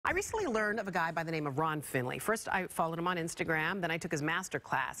I recently learned of a guy by the name of Ron Finley. First, I followed him on Instagram, then I took his master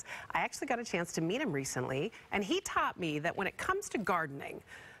class. I actually got a chance to meet him recently, and he taught me that when it comes to gardening,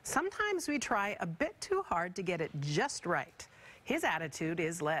 sometimes we try a bit too hard to get it just right. His attitude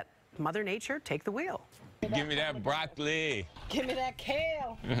is let Mother Nature take the wheel. Give me that broccoli. Give me that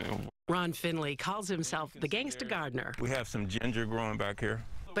kale. Ron Finley calls himself the Gangsta gardener. We have some ginger growing back here.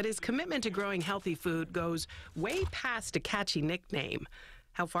 But his commitment to growing healthy food goes way past a catchy nickname.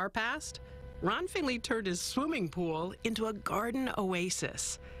 How far past? Ron Finley turned his swimming pool into a garden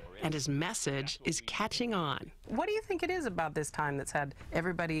oasis. And his message is catching on. What do you think it is about this time that's had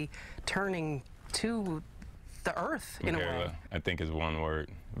everybody turning to the earth in a way? I think it's one word: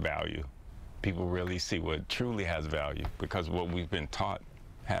 value. People really see what truly has value, because what we've been taught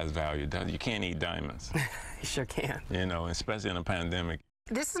has value. You can't eat diamonds. You sure can. You know, especially in a pandemic.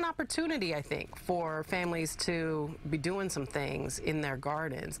 This is an opportunity, I think, for families to be doing some things in their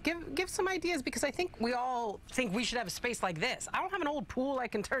gardens. Give some ideas, because I think we all think we should have a space like this. I don't have an old pool I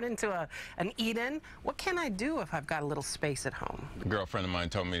can turn into an Eden. What can I do if I've got a little space at home? A girlfriend of mine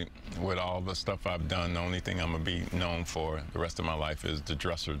told me, with all the stuff I've done, the only thing I'm going to be known for the rest of my life is the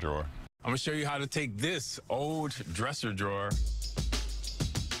dresser drawer. I'm going to show you how to take this old dresser drawer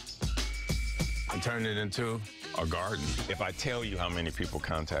and turn it into a garden. If I tell you how many people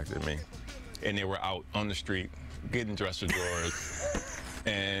contacted me, and they were out on the street getting dresser drawers,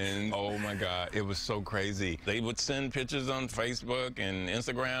 and oh my God, it was so crazy. They would send pictures on Facebook and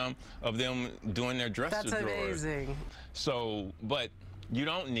Instagram of them doing their dresser drawers. That's amazing. So, but you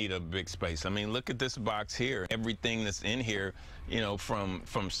don't need a big space. I mean, look at this box here. Everything that's in here, you know, from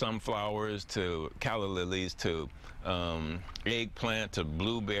sunflowers to calla lilies to eggplant to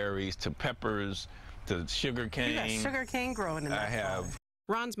blueberries to peppers to sugar cane. You got sugar cane growing in that. I have.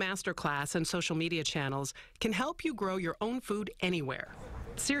 Ron's masterclass and social media channels can help you grow your own food anywhere.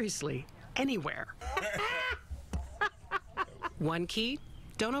 Seriously, anywhere. One key,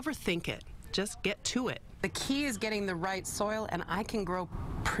 don't overthink it. Just get to it. The key is getting the right soil, and I can grow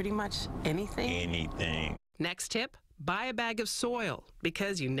pretty much anything. Anything. Next tip, buy a bag of soil,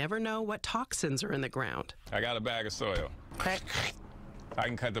 because you never know what toxins are in the ground. I got a bag of soil. Okay. I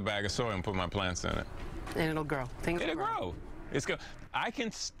can cut the bag of soil and put my plants in it. And it'll grow. It'll grow. It's good. I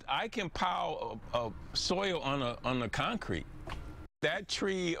can pile soil on the concrete. That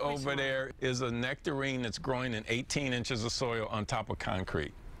tree over there is a nectarine that's growing in 18 inches of soil on top of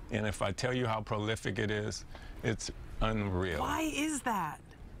concrete. And if I tell you how prolific it is, it's unreal. Why is that?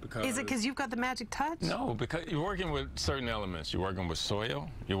 Is it because you've got the magic touch? No, because you're working with certain elements. You're working with soil.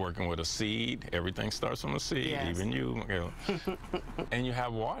 You're working with a seed. Everything starts from a seed, yes. Even you know. And you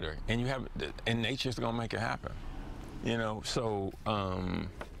have water, and nature's gonna make it happen. You know, so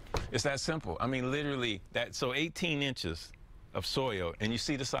it's that simple. I mean, literally, so 18 inches of soil, and you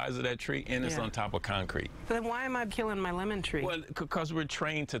see the size of that tree, and it's on top of concrete. But then why am I killing my lemon tree? Well, because we're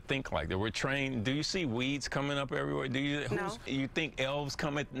trained to think like that. We're trained. Do you see weeds coming up everywhere? No. You think elves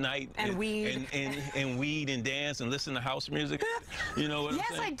come at night and weed and weed and dance and listen to house music? You know what I'm saying?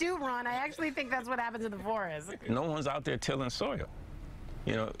 Yes, I do, Ron. I actually think that's what happens in the forest. No one's out there tilling soil.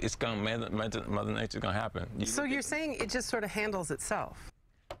 You know, it's gonna Mother Nature's gonna happen. So you're saying it just sort of handles itself?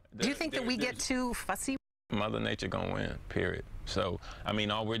 Do you think that we get too fussy? Mother Nature gonna win, period. So, I mean,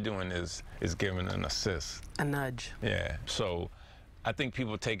 all we're doing is giving an assist. A nudge. Yeah, so I think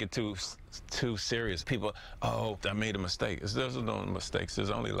people take it too serious. People, oh, I made a mistake. There's no mistakes,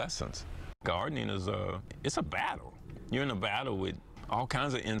 there's only lessons. Gardening is it's a battle. You're in a battle with all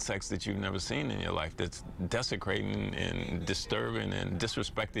kinds of insects that you've never seen in your life that's desecrating and disturbing and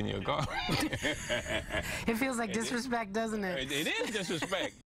disrespecting your garden. It feels like disrespect, doesn't it? It is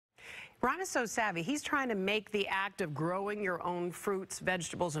disrespect. Ron is so savvy. He's trying to make the act of growing your own fruits,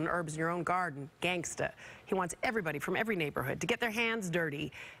 vegetables, and herbs in your own garden gangsta. He wants everybody from every neighborhood to get their hands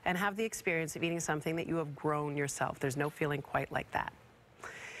dirty and have the experience of eating something that you have grown yourself. There's no feeling quite like that.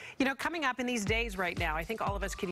 You know, coming up in these days right now, I think all of us could